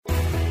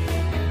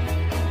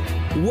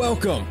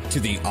Welcome to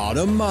the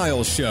Autumn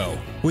Miles Show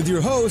with your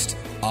host,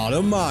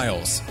 Autumn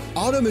Miles.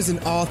 Autumn is an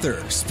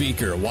author,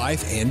 speaker,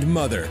 wife, and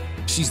mother.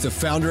 She's the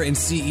founder and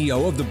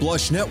CEO of the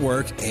Blush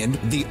Network and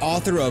the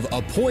author of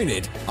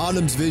Appointed.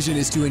 Autumn's vision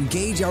is to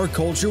engage our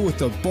culture with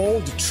the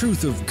bold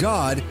truth of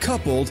God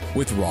coupled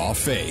with raw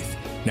faith.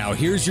 Now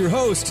here's your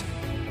host,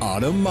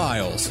 Autumn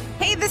Miles.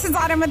 Hey, this is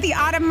Autumn with the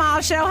Autumn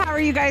Miles Show. How are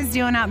you guys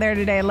doing out there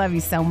today? I love you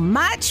so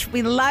much.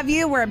 We love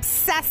you. We're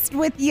obsessed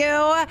with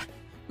you.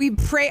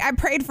 I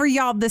prayed for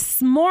y'all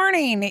this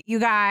morning, you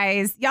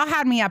guys. Y'all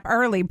had me up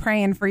early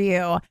praying for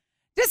you.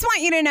 Just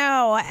want you to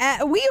know,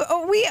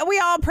 we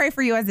all pray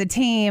for you as a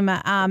team,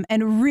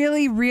 and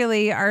really,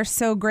 really are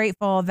so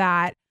grateful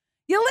that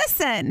you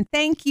listen.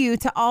 Thank you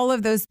to all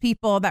of those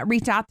people that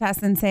reach out to us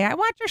and say, I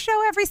watch your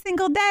show every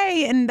single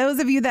day. And those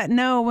of you that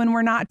know when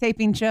we're not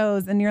taping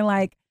shows and you're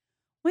like,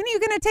 when are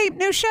you going to tape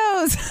new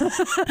shows?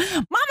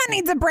 Mama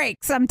needs a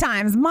break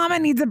sometimes. Mama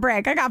needs a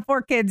break. I got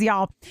 4 kids,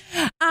 y'all.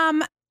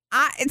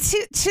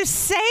 To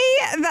say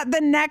that the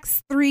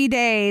next 3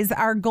 days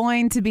are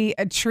going to be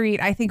a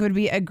treat, I think would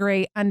be a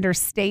great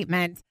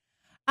understatement.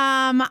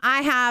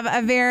 I have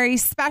a very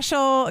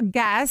special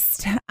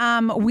guest.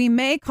 We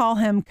may call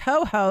him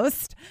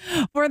co-host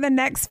for the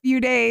next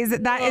few days.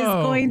 That is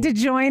going to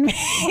join me.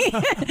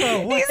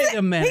 Wait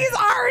a minute. He's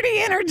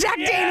already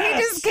interjecting. Yes.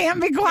 He just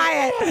can't be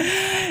quiet.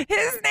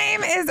 His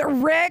name is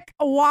Rick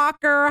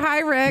Walker. Hi,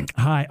 Rick.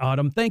 Hi,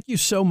 Autumn. Thank you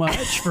so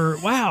much for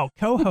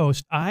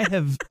co-host. I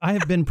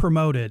have been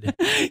promoted.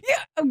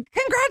 Yeah,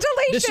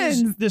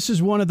 congratulations. This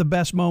is one of the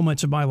best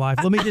moments of my life.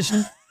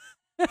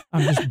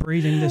 I'm just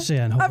breathing this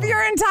in. Of your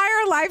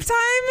entire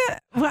lifetime?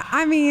 Well,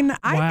 I mean,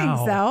 I think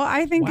so.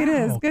 I think it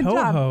is. Good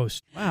job.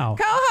 Co-host. Wow.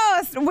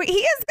 Co-host. He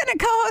is going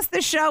to co-host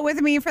the show with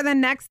me for the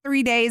next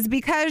 3 days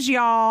because,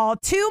 y'all,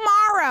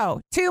 tomorrow,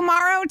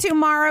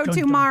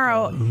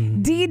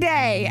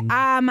 D-Day.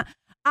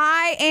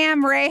 I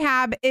Am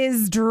Rahab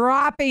is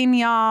dropping,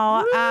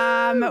 y'all.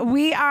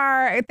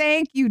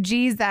 Thank you,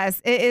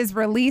 Jesus. It is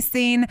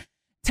releasing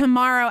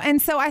tomorrow.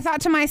 And so I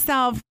thought to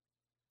myself,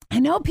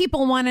 I know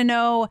people want to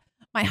know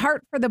my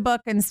heart for the book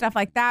and stuff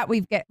like that.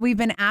 We've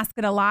been asked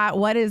it a lot.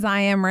 What is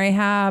I Am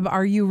Rahab?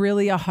 Are you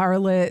really a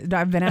harlot?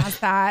 I've been asked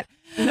that.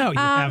 No, you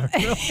haven't.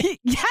 Really?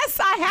 Yes,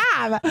 I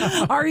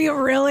have. Are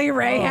you really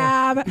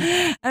Rahab?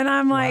 And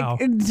I'm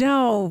like,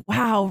 no.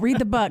 Wow, read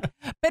the book.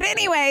 But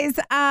anyways,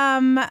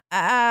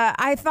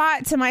 I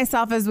thought to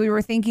myself as we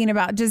were thinking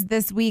about just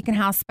this week and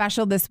how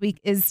special this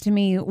week is to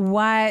me,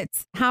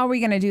 how are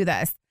we going to do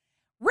this?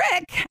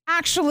 Rick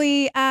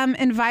actually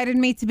invited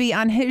me to be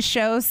on his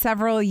show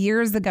several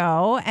years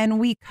ago, and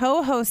we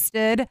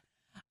co-hosted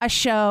a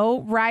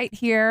show right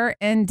here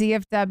in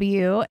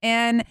DFW,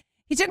 and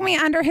he took me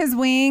under his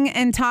wing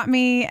and taught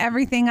me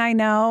everything I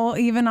know,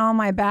 even all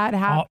my bad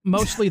habits.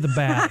 Mostly the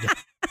bad.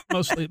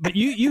 Mostly, but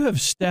you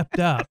have stepped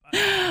up.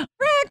 Rick,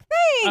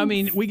 thanks. I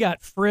mean, we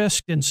got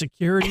frisked and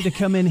security to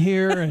come in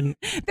here, and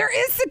there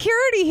is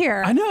security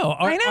here. I know.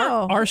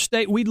 Our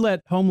state, we'd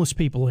let homeless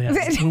people in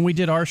when we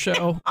did our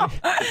show.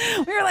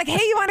 We were like,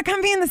 "Hey, you want to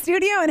come be in the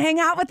studio and hang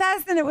out with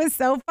us?" And it was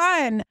so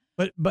fun.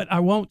 But I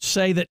won't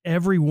say that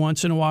every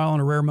once in a while, on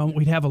a rare moment,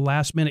 we'd have a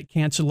last minute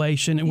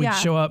cancellation, and we'd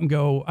show up and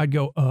I'd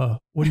go,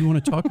 what do you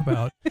want to talk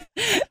about?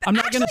 I'm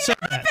not going to say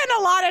that.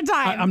 A lot of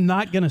times. I'm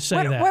not going to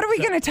say that. What are we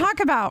going to talk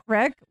about,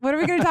 Rick? What are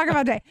we going to talk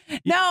about today?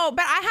 No,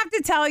 but I have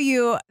to tell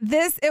you,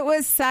 it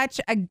was such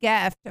a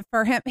gift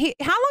for him.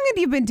 How long have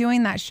you been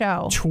doing that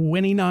show?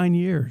 29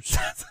 years.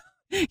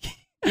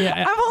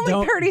 Yeah, I'm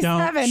only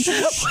 37.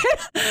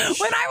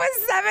 When I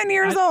was 7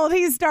 years old,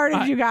 he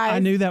started, you guys. I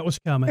knew that was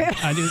coming.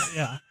 I knew,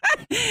 yeah.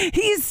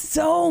 He's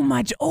so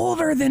much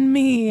older than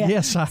me.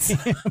 Yes, I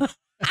am.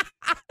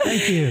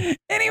 Thank you.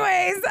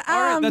 Anyways. All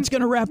right, that's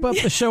going to wrap up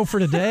the show for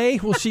today.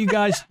 We'll see you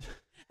guys.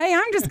 Hey,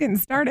 I'm just getting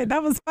started.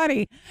 That was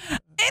funny.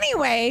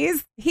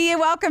 Anyways, he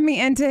welcomed me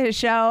into his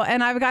show,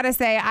 and I've got to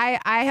say,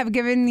 I have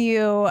given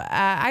you,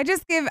 I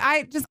just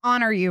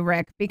honor you,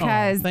 Rick,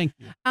 because thank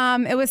you.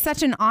 It was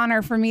such an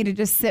honor for me to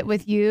just sit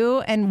with you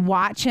and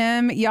watch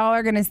him. Y'all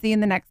are going to see in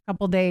the next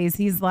couple days.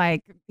 He's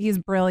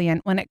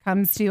brilliant when it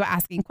comes to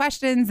asking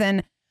questions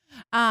and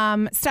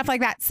stuff like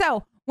that.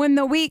 So when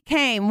the week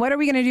came, what are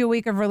we going to do a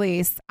week of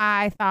release?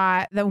 I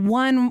thought the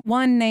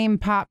one name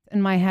popped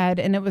in my head,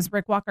 and it was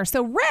Rick Walker.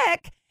 So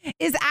Rick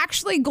is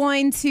actually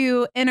going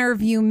to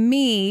interview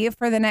me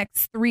for the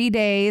next 3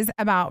 days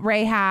about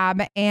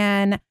Rahab,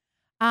 and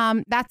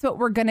that's what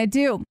we're going to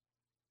do.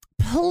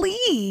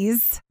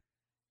 Please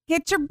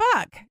get your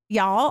book,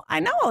 y'all.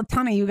 I know a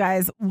ton of you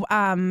guys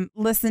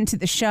listen to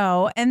the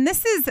show, and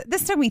this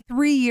took me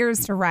 3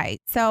 years to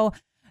write. So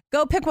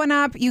go pick one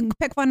up. You can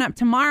pick one up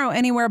tomorrow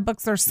anywhere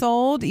books are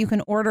sold. You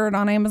can order it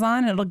on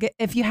Amazon.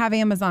 If you have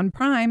Amazon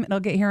Prime, it'll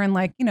get here in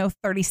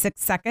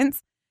 36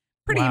 seconds.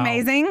 Pretty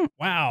amazing.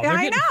 Wow. They're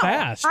getting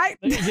fast.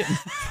 They're getting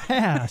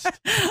fast.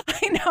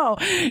 I know.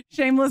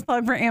 Shameless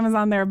plug for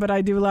Amazon there, but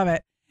I do love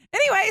it.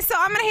 Anyway, so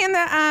I'm going to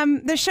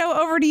hand the show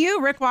over to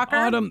you, Rick Walker.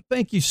 Autumn,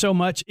 thank you so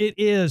much. It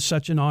is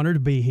such an honor to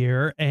be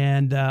here.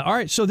 And all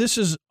right, so this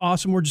is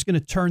awesome. We're just going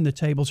to turn the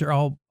tables here.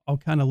 I'll I'll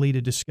kind of lead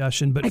a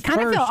discussion. But I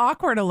kind of feel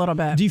awkward a little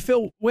bit. Do you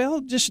feel,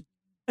 well, just...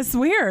 It's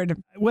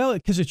weird. Well,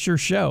 because it's your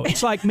show.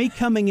 It's like me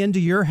coming into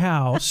your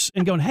house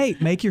and going, hey,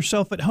 make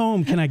yourself at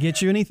home. Can I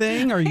get you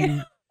anything? Are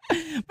you...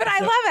 But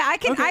I love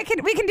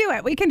it. We can do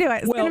it. We can do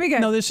it. It's going to be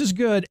good. No, this is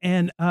good.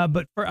 And,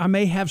 but I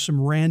may have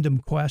some random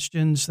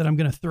questions that I'm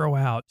going to throw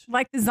out.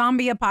 Like the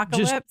zombie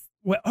apocalypse?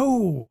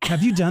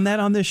 Have you done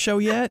that on this show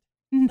yet?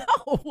 No.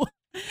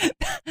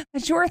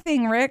 That's your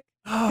thing, Rick.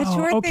 That's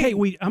your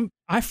thing.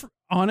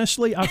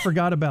 Honestly, I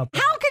forgot about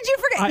that. How could you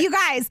forget? You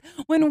guys,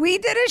 when we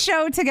did a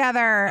show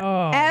together,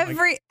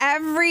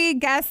 every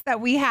guest that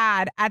we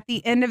had at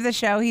the end of the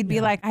show, he'd be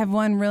like, I have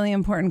one really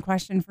important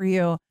question for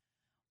you.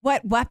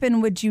 What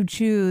weapon would you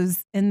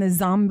choose in the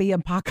zombie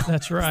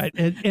apocalypse? That's right.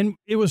 And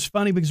it was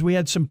funny because we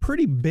had some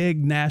pretty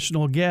big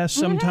national guests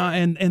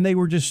sometimes, and they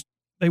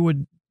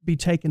would be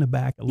taken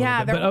aback a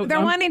little bit. Yeah,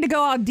 they're wanting to go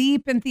all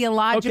deep and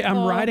theological. Okay,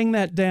 I'm writing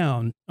that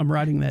down.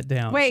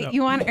 Wait, are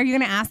you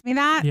going to ask me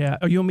that? Yeah.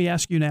 Oh, you want me to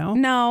ask you now?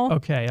 No.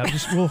 Okay,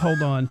 we'll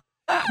hold on.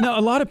 No,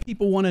 a lot of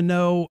people want to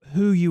know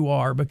who you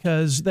are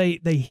because they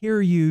hear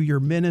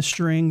you're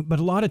ministering, but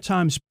a lot of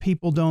times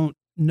people don't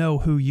know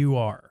who you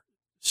are.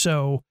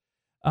 So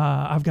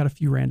I've got a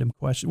few random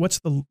questions. What's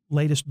the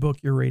latest book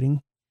you're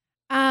reading?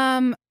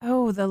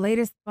 The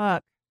latest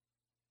book.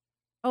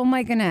 Oh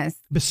my goodness.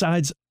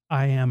 Besides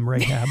I Am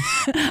Rahab.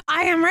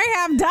 I Am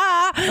Rahab,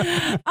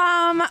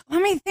 duh.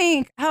 Let me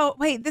think. Oh,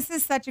 wait, this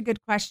is such a good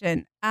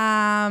question.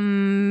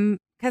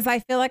 Because I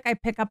feel like I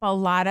pick up a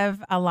lot of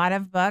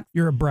books.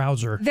 You're a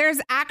browser. There's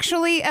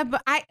actually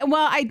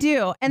I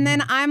do. And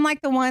then I'm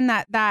like the one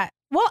that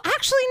well,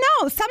 actually,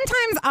 no.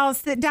 Sometimes I'll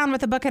sit down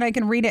with a book and I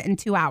can read it in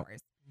 2 hours.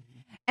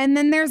 And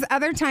then there's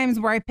other times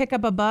where I pick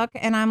up a book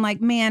and I'm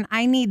like, man,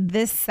 I need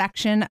this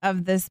section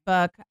of this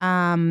book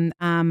a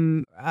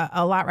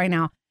lot right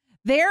now.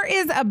 There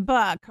is a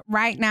book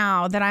right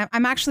now that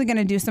I'm actually going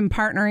to do some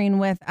partnering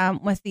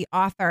with the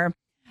author.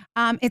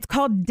 It's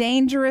called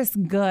Dangerous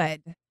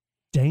Good.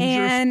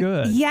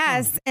 Good.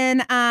 Yes.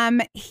 And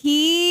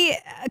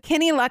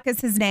Kenny Luck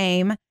is his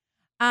name.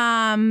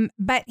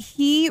 But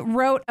he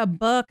wrote a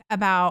book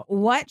about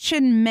what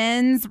should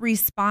men's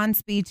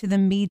response be to the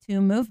Me Too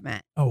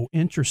movement. Oh,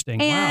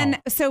 interesting. And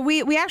wow. So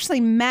we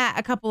actually met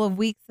a couple of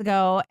weeks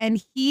ago,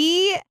 and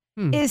he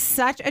is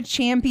such a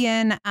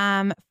champion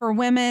for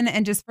women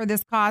and just for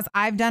this cause.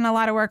 I've done a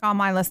lot of work. All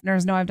my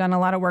listeners know I've done a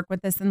lot of work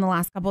with this in the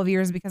last couple of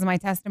years because of my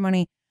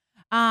testimony.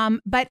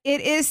 But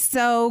it is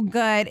so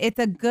good. It's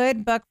a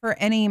good book for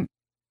any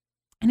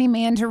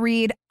man to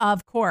read,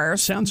 of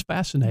course. Sounds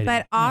fascinating.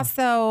 But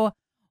also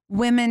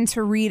women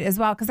to read as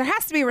well, because there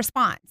has to be a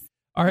response.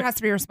 There has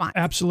to be a response.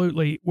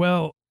 Absolutely.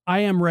 Well,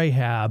 I Am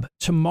Rahab.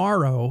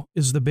 Tomorrow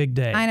is the big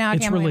day. I know.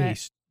 It's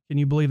released. Can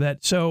you believe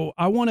that? So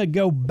I want to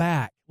go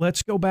back.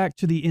 Let's go back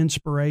to the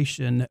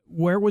inspiration.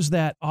 Where was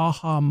that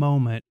aha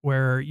moment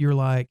where you're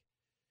like,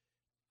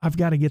 I've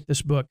got to get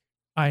this book,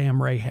 I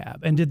Am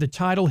Rahab? And did the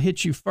title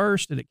hit you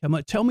first? Did it come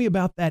up? Tell me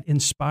about that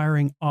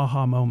inspiring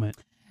aha moment.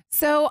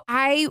 So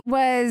I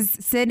was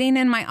sitting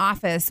in my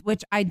office,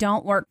 which I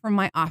don't work from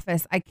my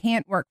office. I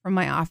can't work from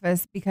my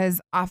office because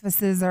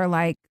offices are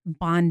like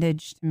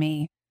bondage to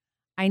me.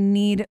 I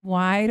need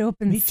wide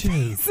open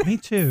spaces. Me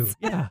too.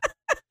 Yeah.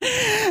 So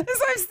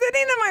I'm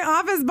sitting in my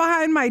office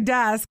behind my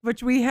desk,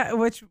 which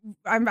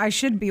I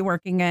should be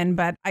working in,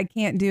 but I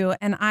can't do.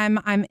 And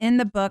I'm in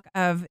the book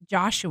of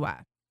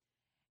Joshua.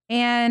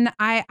 And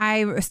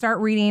I start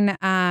reading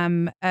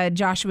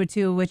Joshua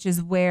 2, which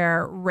is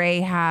where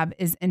Rahab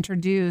is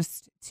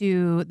introduced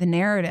to the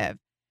narrative.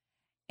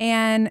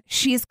 And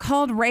she's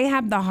called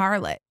Rahab the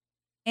harlot.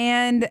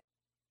 And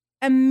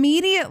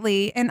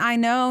immediately, and I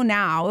know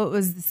now it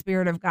was the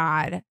Spirit of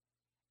God,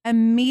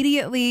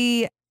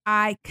 immediately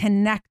I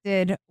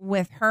connected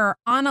with her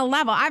on a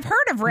level. I've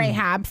heard of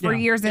Rahab for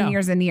years and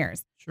years and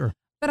years. Sure.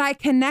 But I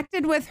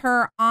connected with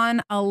her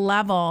on a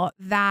level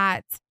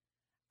that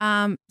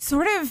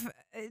sort of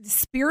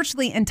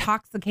spiritually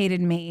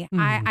intoxicated me.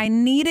 I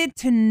needed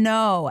to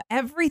know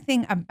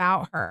everything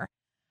about her.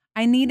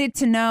 I needed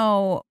to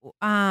know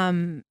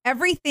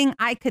everything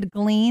I could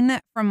glean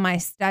from my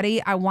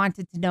study. I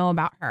wanted to know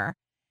about her.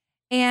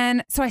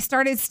 And so I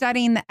started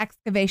studying the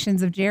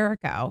excavations of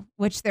Jericho,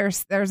 which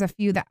there's a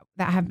few that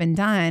have been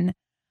done.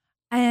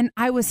 And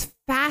I was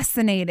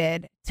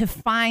fascinated to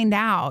find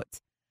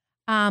out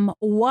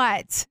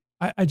what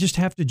I just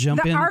have to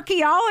jump in. The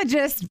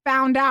archaeologists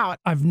found out.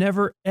 I've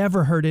never,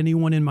 ever heard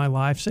anyone in my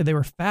life say they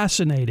were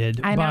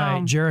fascinated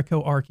by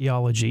Jericho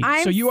archaeology.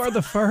 So you are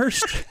the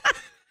first.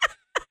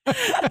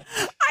 I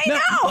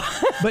know.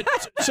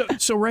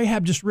 But so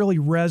Rahab just really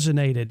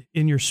resonated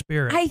in your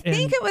spirit. I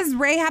think it was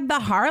Rahab the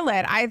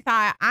harlot. I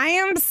thought, I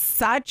am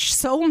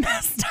so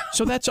messed up.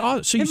 So that's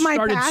all. So you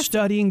started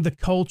studying the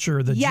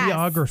culture, the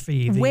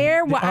geography, the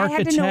architecture. I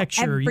had to know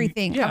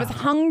everything. I was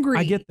hungry.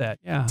 I get that.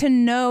 Yeah. To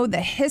know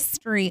the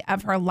history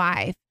of her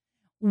life,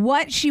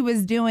 what she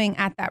was doing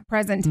at that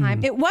present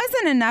time. It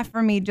wasn't enough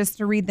for me just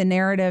to read the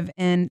narrative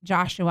in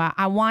Joshua.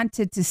 I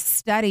wanted to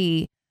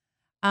study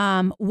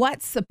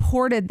what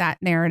supported that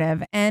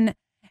narrative. And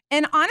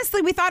And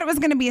honestly, we thought it was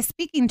going to be a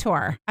speaking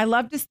tour. I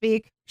love to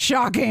speak.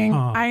 Shocking.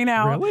 I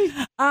know. Really?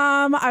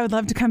 I would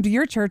love to come to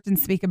your church and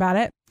speak about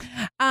it.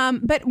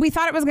 But we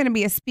thought it was going to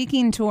be a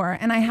speaking tour.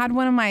 And I had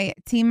one of my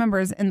team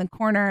members in the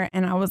corner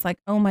and I was like,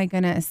 oh my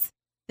goodness,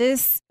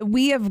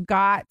 we have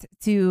got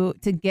to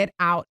get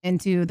out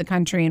into the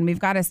country and we've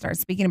got to start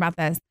speaking about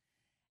this.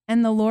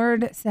 And the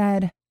Lord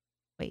said,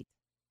 wait.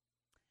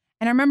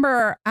 And I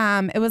remember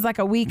it was like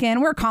a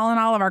weekend. We're calling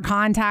all of our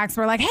contacts.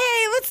 We're like,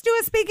 hey, let's do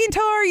a speaking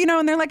tour,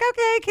 and they're like,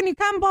 okay, can you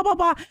come? Blah, blah,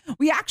 blah.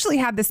 We actually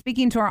had the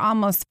speaking tour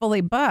almost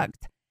fully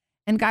booked.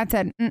 And God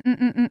said,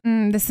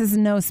 this is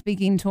no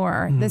speaking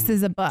tour. This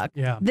is a book.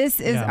 Yeah. This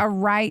is a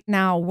right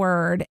now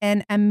word.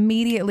 And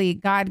immediately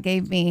God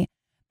gave me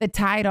the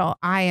title,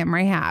 I Am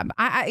Rahab.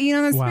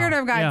 The Spirit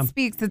of God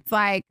speaks. It's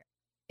like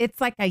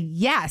a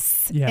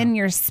yes in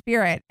your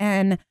spirit.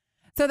 And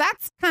so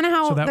that's kind of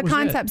how the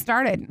concept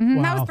started.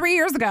 Wow. That was 3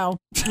 years ago.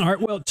 All right.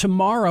 Well,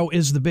 tomorrow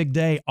is the big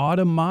day.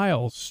 Autumn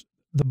Miles,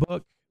 the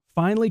book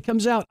finally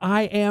comes out.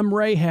 I Am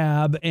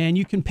Rahab, and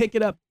you can pick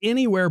it up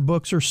anywhere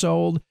books are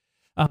sold.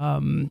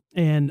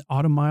 And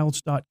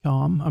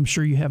autumnmiles.com. I'm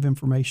sure you have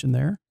information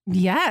there.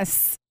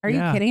 Yes. Are you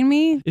kidding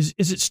me? Is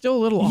it still a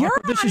little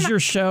awkward? This is your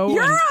show.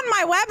 You're on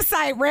my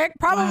website, Rick,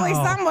 probably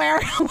somewhere.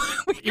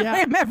 We can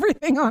have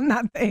everything on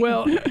that thing.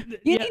 Well,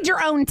 you need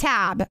your own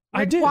tab. Rick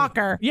I do.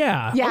 Walker.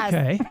 Yeah. Yes.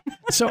 Okay.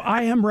 So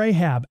I Am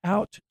Rahab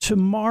out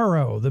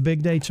tomorrow, the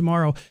big day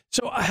tomorrow.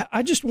 So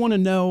I just want to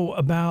know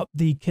about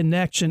the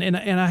connection. And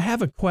I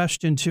have a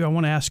question too. I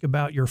want to ask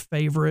about your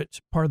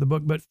favorite part of the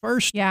book. But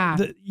first,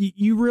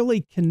 you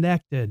really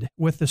connected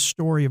with the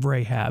story of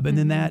Rahab. And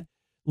then that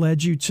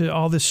led you to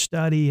all this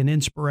study and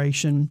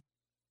inspiration.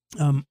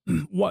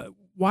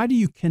 Why do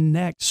you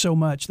connect so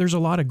much? There's a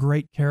lot of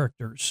great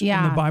characters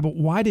in the Bible.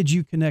 Why did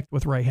you connect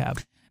with Rahab?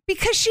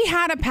 Because she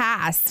had a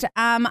past.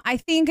 I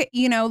think,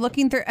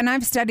 looking through, and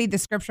I've studied the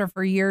scripture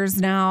for years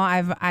now.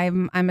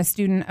 I'm a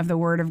student of the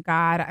Word of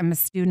God. I'm a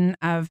student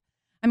of,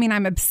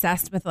 I'm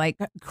obsessed with like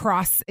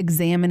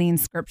cross-examining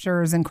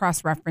scriptures and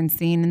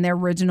cross-referencing in their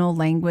original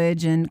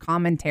language and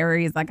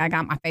commentaries. Like I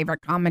got my favorite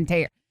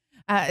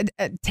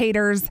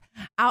taters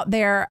out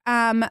there.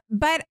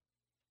 But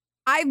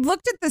I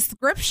looked at the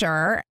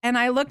scripture and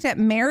I looked at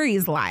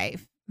Mary's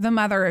life, the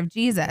mother of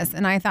Jesus,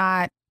 and I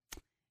thought,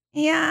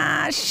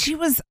 she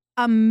was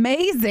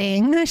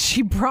amazing.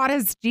 She brought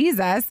us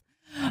Jesus,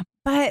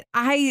 but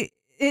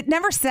it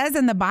never says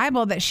in the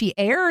Bible that she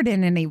erred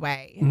in any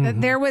way,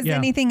 that there was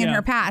anything in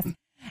her past.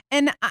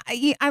 And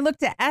I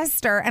looked at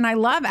Esther, and I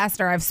love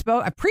Esther.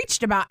 I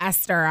preached about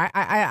Esther.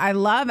 I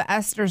love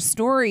Esther's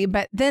story,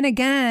 but then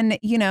again,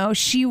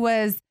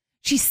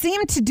 she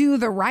seemed to do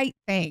the right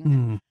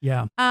thing,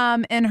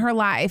 in her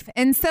life.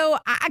 And so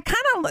I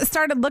kind of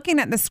started looking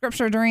at the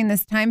scripture during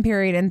this time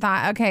period and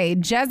thought, okay,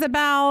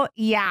 Jezebel,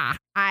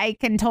 I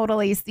can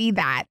totally see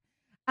that.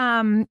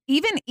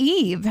 Even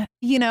Eve,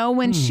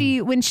 when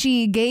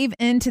she gave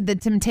into the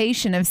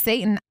temptation of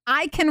Satan,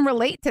 I can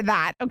relate to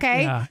that.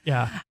 Okay.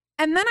 Yeah.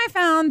 And then I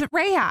found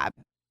Rahab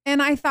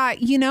and I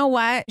thought, you know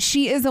what?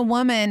 She is a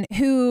woman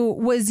who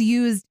was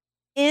used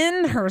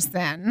in her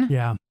sin.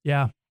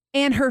 Yeah.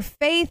 And her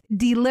faith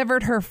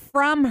delivered her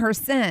from her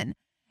sin.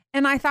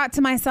 And I thought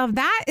to myself,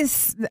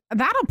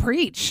 that'll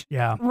preach.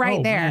 Yeah.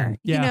 Right there. Man.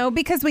 Yeah.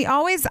 Because we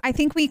always, I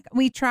think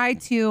we try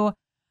to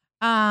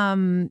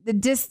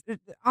almost,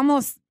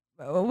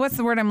 what's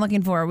the word I'm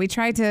looking for? We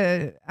try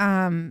to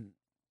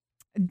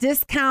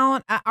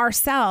discount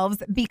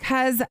ourselves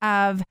because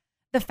of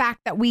the fact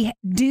that we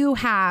do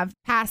have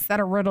pasts that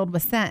are riddled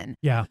with sin.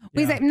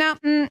 We say, no,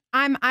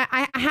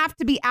 I have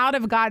to be out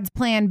of God's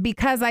plan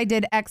because I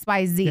did X,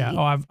 Y, Z. Yeah.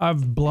 Oh,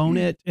 I've blown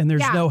it and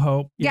there's no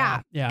hope.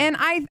 Yeah. And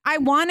I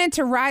wanted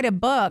to write a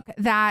book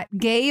that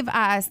gave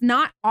us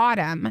not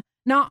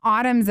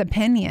Autumn's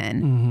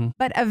opinion,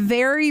 but a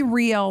very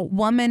real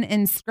woman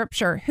in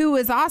scripture who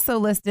is also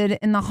listed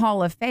in the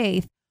Hall of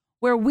Faith,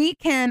 where we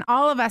can,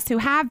 all of us who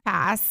have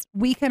passed,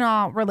 we can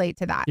all relate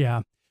to that.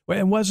 Yeah.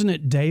 And wasn't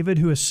it David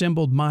who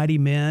assembled mighty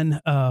men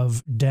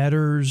of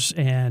debtors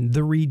and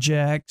the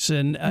rejects?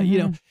 And,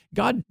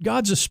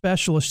 God's a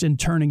specialist in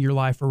turning your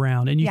life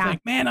around. And you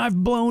think, man, I've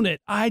blown it.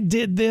 I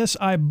did this.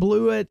 I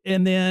blew it.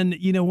 And then,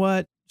 you know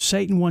what?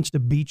 Satan wants to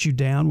beat you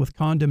down with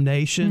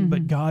condemnation.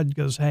 But God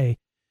goes, hey,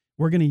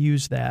 we're going to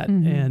use that.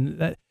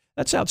 And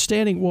that's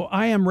outstanding. Well,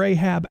 I Am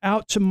Rahab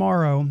out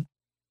tomorrow.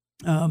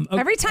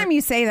 Every time you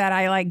say that,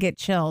 I get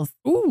chills.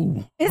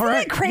 Ooh. Isn't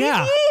it crazy?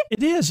 Yeah,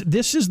 it is.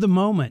 This is the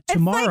moment. It's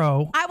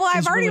tomorrow.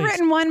 I've already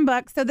written one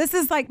book, so this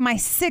is like my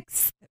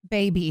 6th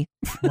baby.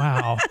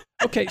 Wow.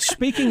 Okay,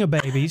 speaking of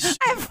babies.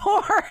 I have 4.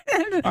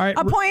 All right,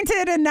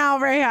 Appointed and now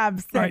Rahab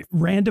 6. All right,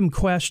 random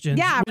questions.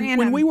 Yeah,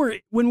 when we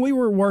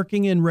were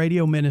working in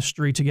radio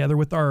ministry together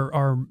with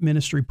our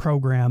ministry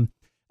program,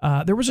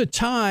 there was a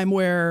time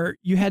where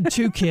you had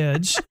 2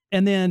 kids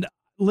and then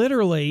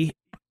literally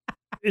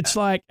it's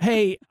like,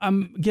 hey,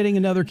 I'm getting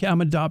another kid.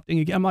 I'm adopting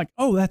again. I'm like,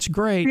 oh, that's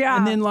great. Yeah.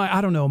 And then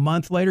a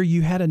month later,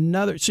 you had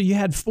another. So you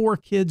had 4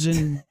 kids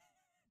in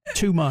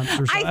 2 months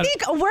or something. I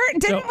think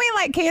didn't we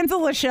like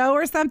cancel a show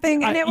or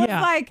something? And it was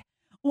like,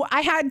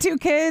 I had 2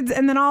 kids,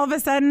 and then all of a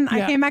sudden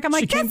I came back. I'm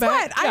like, guess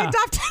what? I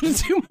adopted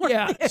 2 more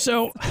kids.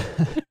 So,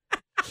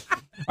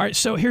 all right.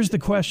 So here's the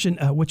question: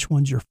 which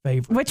one's your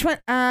favorite? Which one?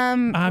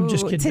 I'm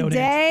just kidding.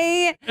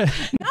 Today?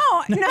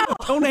 No.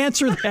 Don't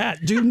answer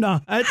that. Do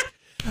not.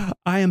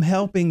 I am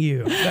helping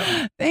you.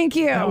 Thank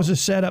you. That was a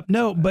setup.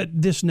 No, but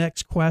this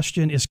next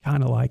question is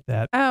kind of like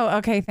that. Oh,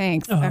 okay.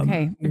 Thanks.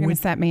 Okay. You're going to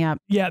set me up.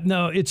 Yeah,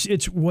 no,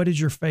 it's what is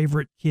your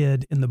favorite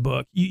kid in the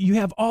book? You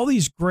have all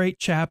these great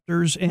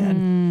chapters,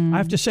 and I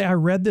have to say, I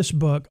read this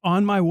book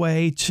on my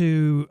way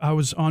I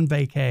was on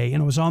vacay,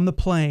 and I was on the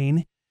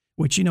plane,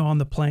 which, on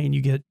the plane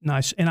you get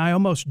nice, and I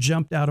almost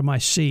jumped out of my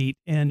seat,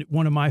 and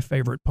one of my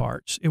favorite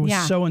parts. It was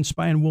so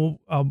inspiring.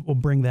 We'll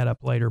bring that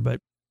up later, but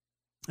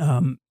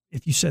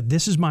if you said,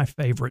 this is my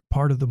favorite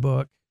part of the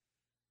book,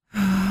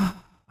 I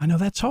know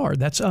that's hard.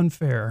 That's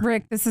unfair.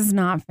 Rick, this is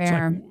not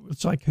fair.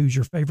 It's like who's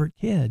your favorite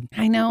kid?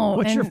 I know.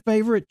 What's your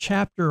favorite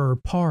chapter or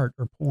part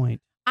or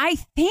point? I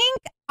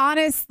think,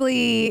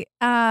 honestly,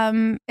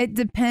 it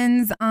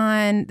depends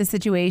on the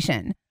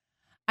situation.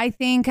 I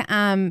think,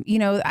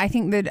 I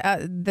think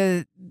that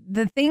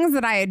the things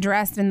that I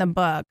addressed in the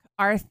book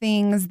are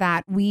things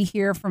that we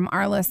hear from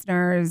our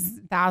listeners,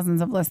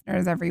 thousands of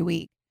listeners every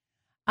week.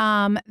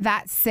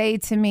 That say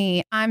to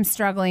me, I'm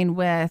struggling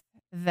with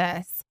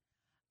this.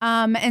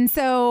 And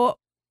so,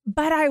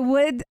 but I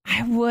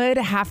would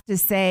have to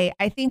say,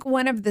 I think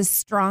one of the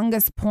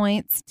strongest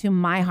points to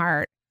my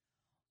heart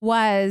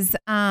was,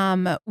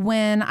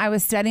 when I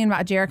was studying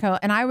about Jericho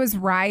and I was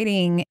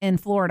riding in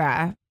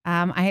Florida.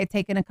 I had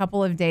taken a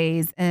couple of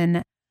days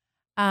and,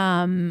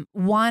 I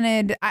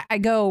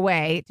go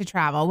away to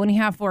travel. When you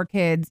have 4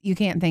 kids, you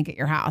can't think at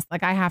your house.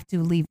 Like, I have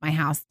to leave my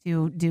house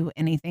to do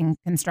anything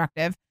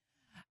constructive.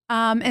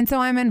 And so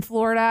I'm in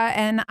Florida,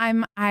 and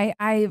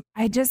I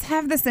just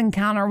have this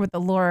encounter with the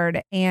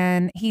Lord,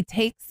 and he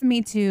takes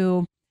me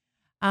to,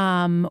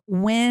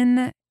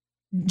 when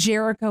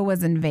Jericho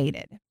was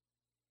invaded,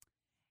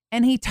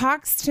 and he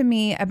talks to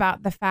me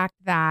about the fact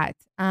that,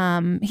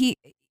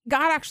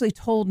 God actually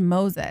told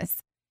Moses,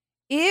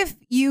 if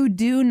you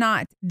do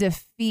not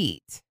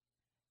defeat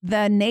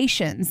the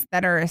nations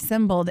that are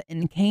assembled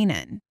in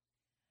Canaan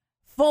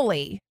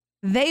fully,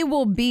 they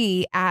will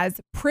be as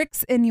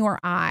pricks in your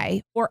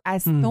eye or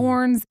as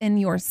thorns in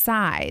your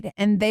side,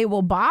 and they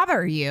will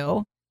bother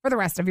you for the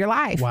rest of your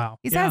life. Wow.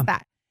 He says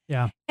that.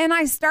 Yeah. And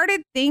I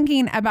started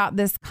thinking about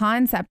this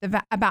concept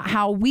about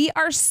how we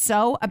are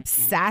so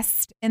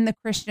obsessed in the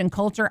Christian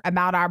culture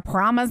about our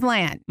promised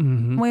land.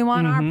 Mm-hmm. We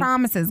want our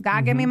promises.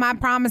 God, give me my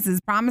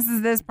promises.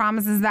 Promises this,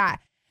 promises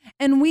that.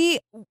 And we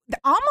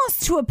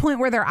almost to a point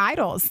where they're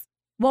idols.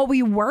 Well,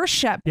 we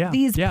worship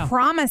these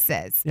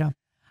promises. Yeah.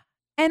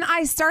 And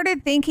I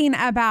started thinking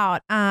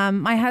about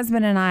my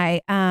husband and I,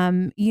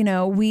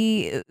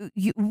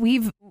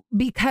 we've,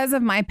 because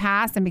of my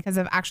past and because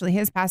of actually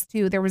his past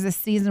too, there was a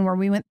season where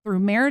we went through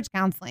marriage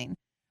counseling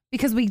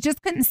because we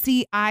just couldn't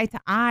see eye to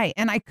eye.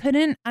 And I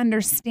couldn't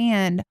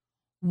understand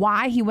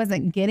why he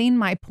wasn't getting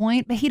my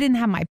point, but he didn't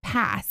have my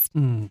past.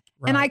 Right.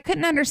 And I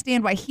couldn't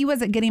understand why he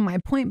wasn't getting my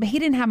point, but he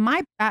didn't have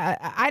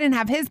I didn't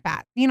have his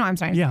past. You know what I'm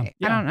trying to say?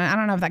 Yeah. I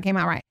don't know if that came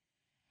out right.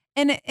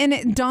 And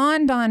it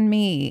dawned on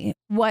me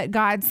what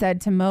God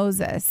said to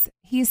Moses.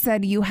 He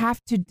said, you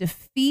have to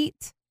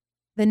defeat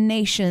the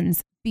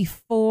nations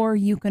before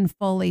you can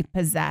fully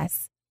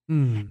possess.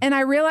 And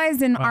I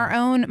realized in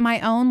my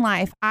own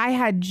life, I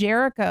had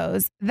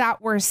Jerichos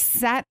that were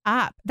set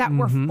up, that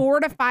were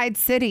fortified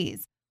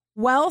cities,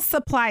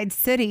 well-supplied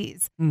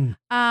cities,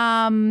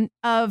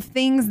 of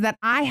things that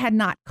I had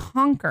not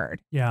conquered.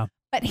 Yeah.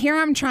 But here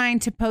I'm trying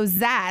to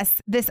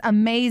possess this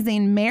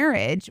amazing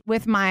marriage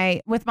with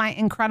my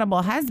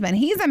incredible husband.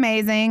 He's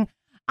amazing.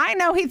 I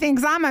know he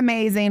thinks I'm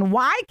amazing.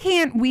 Why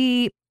can't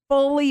we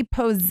fully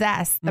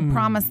possess the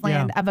promised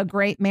land of a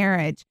great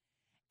marriage?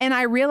 And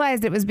I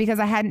realized it was because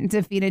I hadn't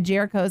defeated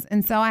Jericho's.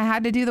 And so I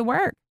had to do the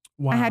work.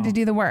 Wow. I had to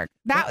do the work.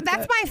 That's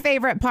my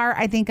favorite part,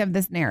 I think, of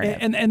this narrative.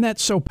 And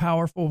that's so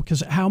powerful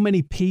because how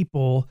many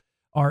people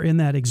are in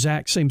that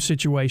exact same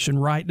situation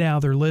right now?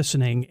 They're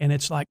listening and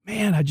it's like,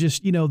 man, I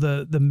just,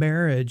 the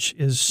marriage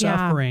is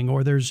suffering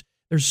or there's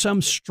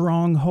some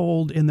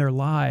stronghold in their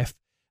life.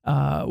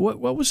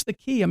 What was the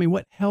key? I mean,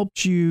 what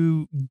helped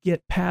you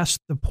get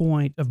past the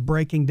point of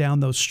breaking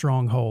down those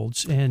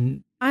strongholds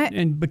and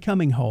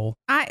becoming whole?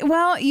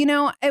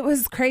 It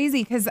was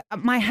crazy because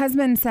my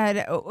husband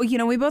said,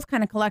 we both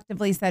kind of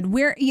collectively said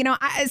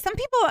some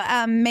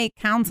people make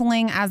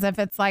counseling as if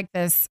it's like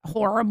this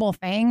horrible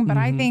thing, but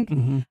I think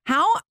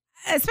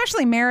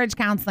especially marriage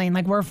counseling,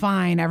 like we're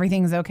fine,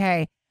 everything's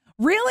okay.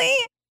 Really?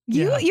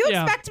 You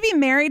expect to be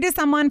married to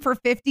someone for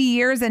 50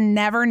 years and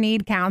never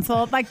need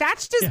counsel? Like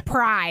that's just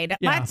pride.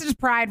 Yeah. That's just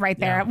pride right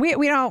there. Yeah.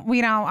 We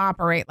don't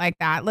operate like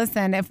that.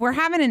 Listen, if we're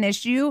having an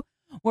issue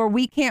where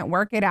we can't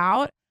work it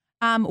out,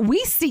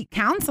 we seek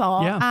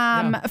counsel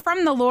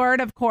from the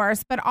Lord, of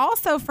course, but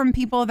also from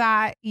people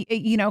that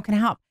can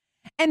help.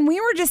 And we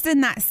were just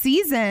in that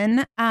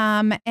season,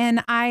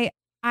 and I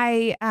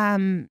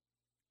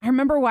I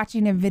remember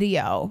watching a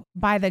video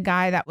by the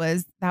guy that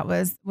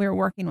we were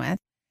working with,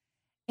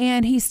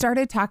 and he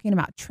started talking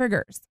about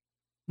triggers.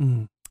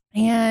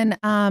 And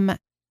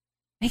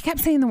he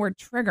kept saying the word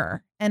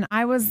trigger, and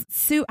I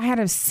had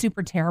a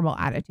super terrible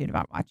attitude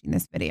about watching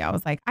this video. I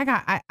was like,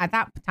 at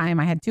that time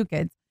I had 2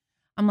 kids.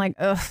 I'm like,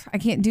 ugh, I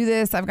can't do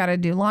this. I've got to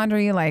do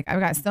laundry. Like, I've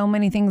got so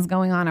many things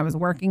going on. I was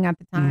working at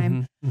the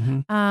time.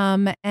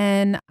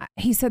 And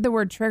he said the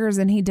word triggers,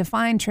 and he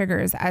defined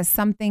triggers as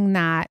something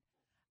that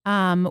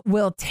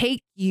will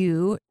take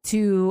you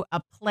to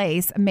a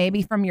place,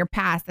 maybe from your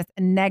past, that's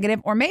a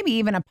negative or maybe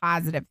even a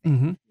positive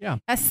thing. Yeah.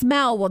 A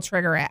smell will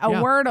trigger it.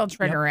 A word will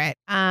trigger it.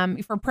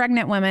 For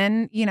pregnant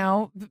women,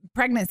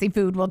 pregnancy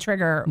food will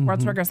trigger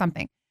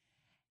something.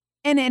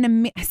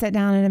 And I sat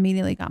down and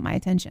immediately got my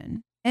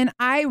attention. And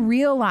I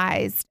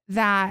realized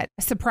that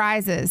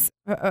surprises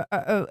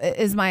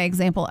is my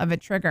example of a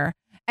trigger.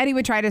 Eddie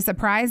would try to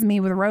surprise me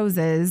with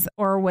roses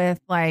or with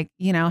hey,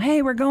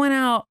 we're going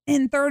out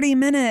in 30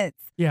 minutes.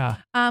 Yeah.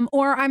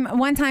 Or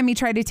one time he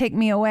tried to take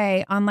me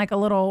away on like a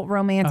little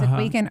romantic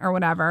weekend or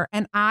whatever.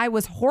 And I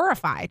was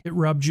horrified. It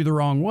rubbed you the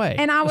wrong way.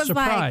 And I was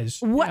like,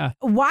 what,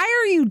 why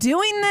are you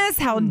doing this?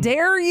 How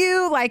dare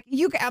you?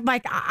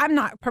 I'm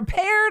not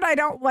prepared. I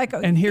don't like.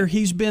 And here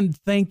he's been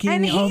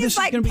thinking, this is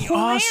going to be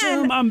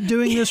awesome. I'm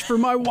doing this for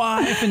my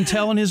wife and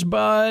telling his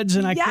buds,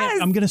 and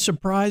I'm going to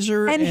surprise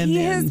her. And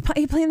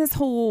he planned this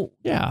whole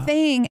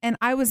thing. And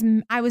I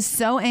was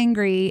so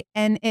angry,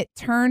 and it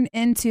turned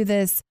into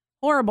this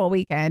horrible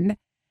weekend.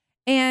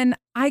 And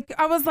I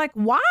was like,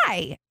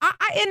 why?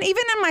 And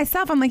even in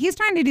myself, I'm like, he's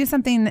trying to do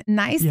something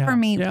nice for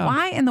me. Yeah.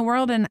 Why in the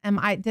world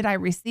did I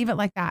receive it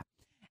like that?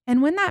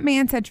 And when that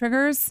man said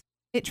triggers,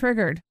 it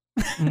triggered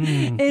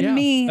in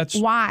me.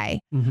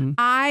 Why?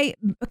 I,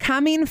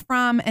 coming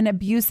from an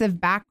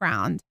abusive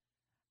background,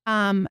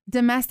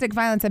 domestic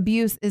violence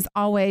abuse is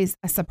always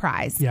a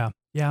surprise. Yeah.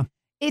 Yeah.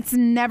 It's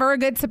never a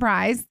good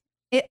surprise.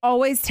 It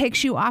always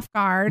takes you off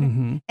guard,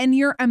 and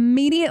you're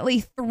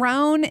immediately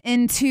thrown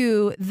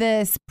into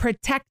this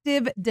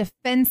protective,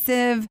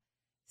 defensive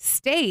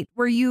state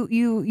where you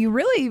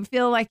really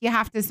feel like you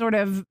have to sort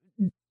of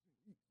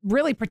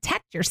really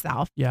protect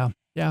yourself. Yeah.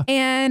 Yeah.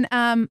 And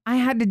I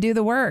had to do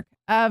the work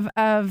of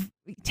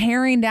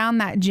tearing down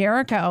that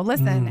Jericho.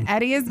 Listen,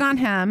 Eddie is not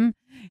him.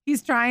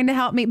 He's trying to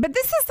help me, but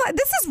this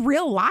is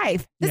real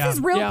life. This is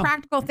real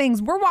practical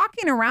things. We're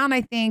walking around, I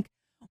think,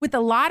 with a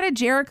lot of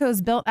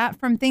Jerichos built up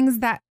from things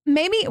that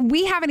maybe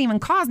we haven't even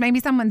caused. Maybe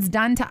someone's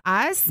done to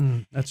us.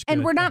 That's good.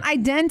 And we're not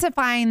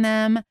identifying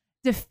them,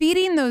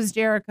 defeating those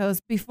Jerichos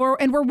before.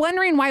 And we're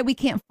wondering why we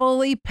can't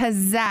fully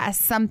possess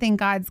something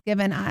God's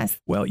given us.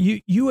 Well,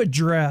 you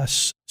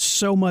address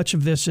so much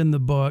of this in the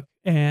book,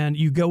 and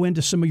you go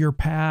into some of your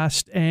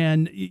past,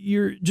 and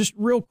you're just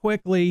real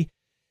quickly,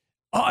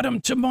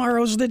 Autumn,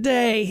 tomorrow's the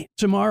day.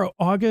 Tomorrow,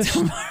 August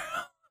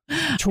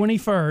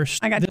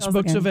 21st. This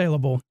book's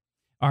available.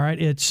 All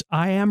right, it's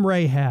I Am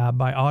Rahab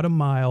by Autumn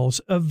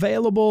Miles,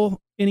 available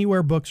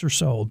anywhere books are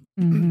sold.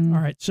 All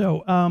right,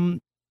 so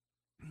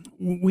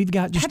we've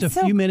got just a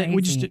few minutes,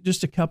 we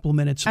just a couple of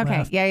minutes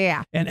left. Okay,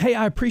 yeah. And hey,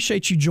 I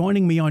appreciate you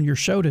joining me on your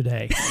show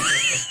today.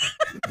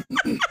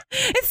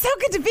 It's so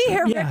good to be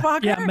here, Rick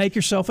Walker. Yeah, make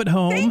yourself at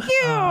home.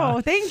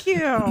 Thank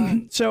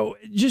you. So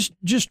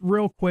just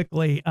real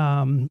quickly,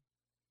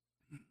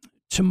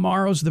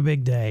 tomorrow's the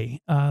big day.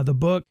 The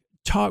book.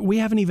 We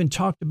haven't even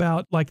talked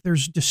about, like,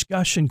 there's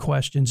discussion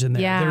questions in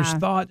there. Yeah. There's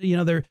thought,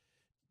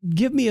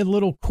 give me a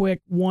little quick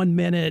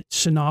 1-minute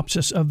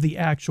synopsis of the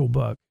actual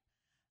book.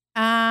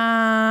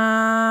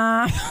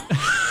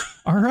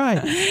 All right.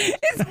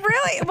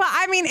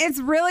 It's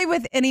really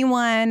with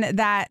anyone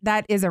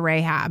that is a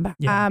Rahab,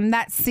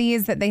 that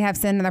sees that they have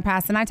sin in their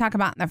past. And I talk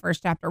about in the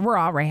first chapter, we're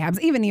all Rahabs.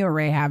 Even you are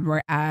Rahab.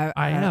 I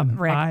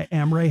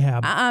am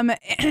Rahab.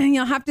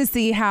 You'll have to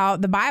see how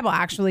the Bible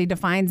actually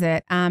defines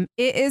it.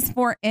 It is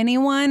for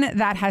anyone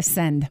that has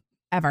sinned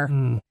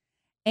ever.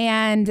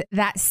 And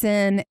that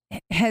sin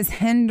has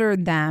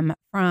hindered them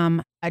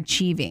from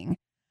achieving.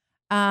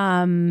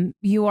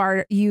 You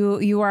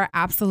are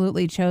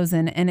absolutely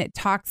chosen. And it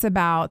talks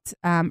about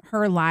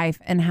her life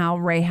and how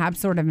Rahab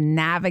sort of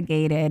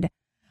navigated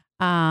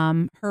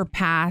her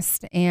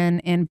past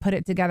and put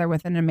it together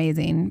with an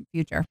amazing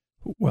future.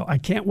 Well, I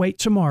can't wait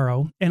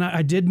tomorrow. And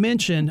I did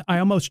mention, I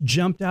almost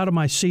jumped out of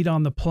my seat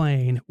on the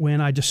plane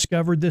when I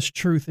discovered this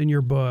truth in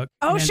your book.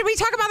 Oh, should we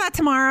talk about that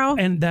tomorrow?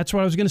 And that's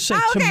what I was going to say.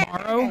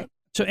 Tomorrow. Okay.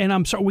 So, and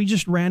I'm sorry, we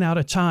just ran out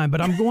of time,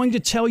 but I'm going to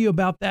tell you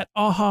about that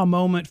aha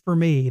moment for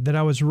me that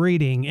I was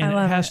reading, and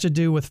it has to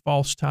do with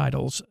false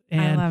titles.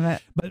 And, I love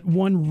it. But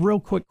one real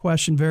quick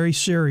question, very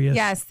serious.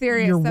 Yeah,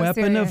 serious. Your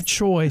weapon of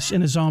choice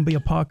in a zombie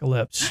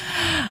apocalypse.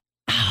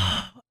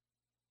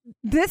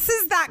 This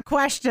is that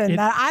question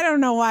that I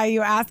don't know why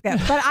you ask it,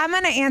 but I'm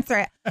going to answer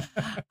it.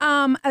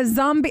 A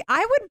zombie, I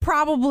would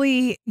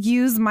probably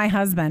use my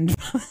husband.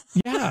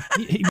 Yeah,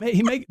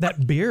 he make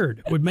that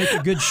beard would make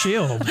a good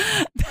shield.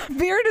 The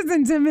beard is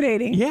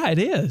intimidating. Yeah, it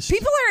is.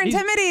 People are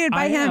intimidated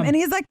by him, and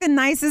he's like the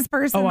nicest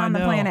person on the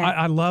planet.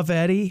 I love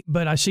Eddie,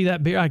 but I see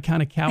that beard, I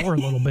kind of cower a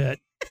little bit.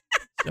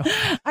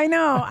 I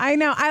know.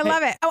 I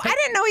love it. Oh, I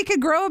didn't know he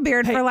could grow a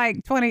beard for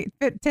like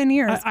 10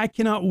 years. I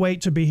cannot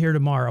wait to be here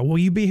tomorrow. Will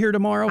you be here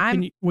tomorrow?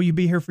 Will you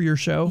be here for your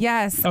show?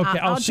 Yes. Okay,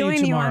 I'll see you join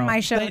you tomorrow. on my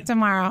show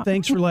tomorrow.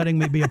 Thanks for letting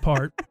me be a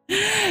part.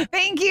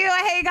 Thank you.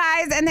 Hey,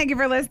 guys, and thank you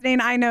for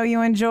listening. I know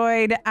you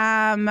enjoyed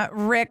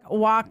Rick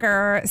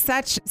Walker,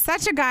 such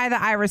a guy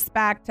that I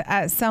respect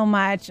so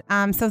much.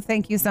 So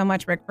thank you so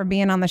much, Rick, for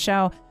being on the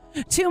show.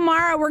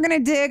 Tomorrow, we're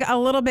going to dig a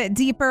little bit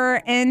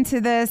deeper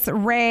into this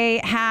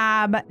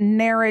Rahab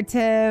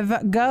narrative.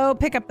 Go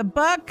pick up the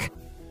book.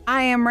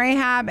 I Am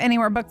Rahab.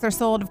 Anywhere books are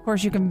sold. Of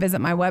course, you can visit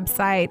my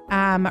website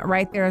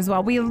right there as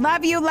well. We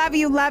love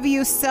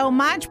you so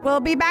much.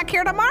 We'll be back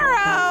here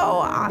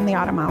tomorrow on The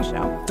Autumn Miles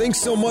Show. Thanks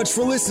so much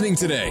for listening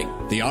today.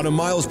 The Autumn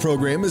Miles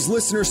program is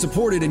listener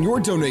supported, and your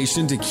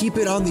donation to keep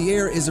it on the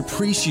air is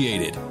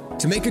appreciated.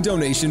 To make a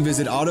donation,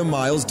 visit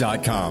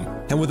autumnmiles.com.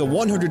 And with a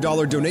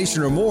 $100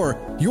 donation or more,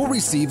 you'll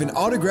receive an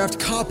autographed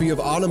copy of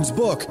Autumn's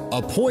book,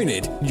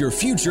 Appointed, Your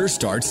Future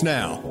Starts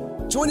Now.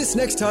 Join us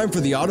next time for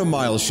The Autumn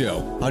Miles Show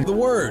on The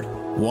Word,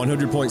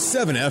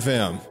 100.7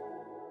 FM.